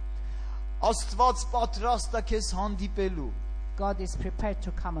Him. Աստված պատրաստ է քեզ հանդիպելու։ God is prepared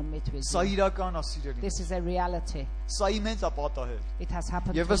to come and meet with Սա you. իրական է, սիրելի։ This is a reality. Սա ինձ է պատահել։ It has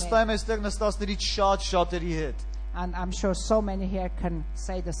happened Եվ to me. վստահ եմ այստեղ նստածներից շատերի հետ։ And I'm sure so many here can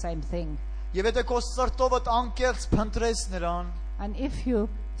say the same thing. Եվ եթե քո սրտովդ անկեղծ փնտրես նրան, And if you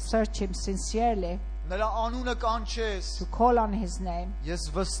search Him sincerely նրա անունը կանչես, to call on His name, ես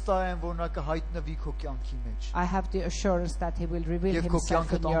վստահ եմ, որ նա կհայտնվի քո կյանքի մեջ։ I have the assurance that He will reveal Եվ քո Himself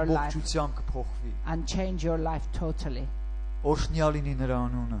կյանքը in your life ամբողջությամբ կփոխվի։ and change your life totally. Օրհնյալ լինի նրա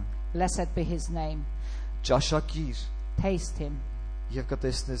անունը։ Blessed be His name. Ճաշակիր Taste Him եւ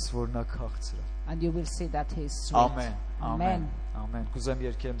կտեսնես, որ նա քաղցր է։ and you will see that He is sweet. Ամեն։ Amen. Ամեն։ Կուզեմ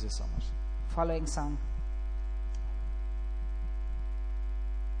երգեմ ձեզ համար։ Following song.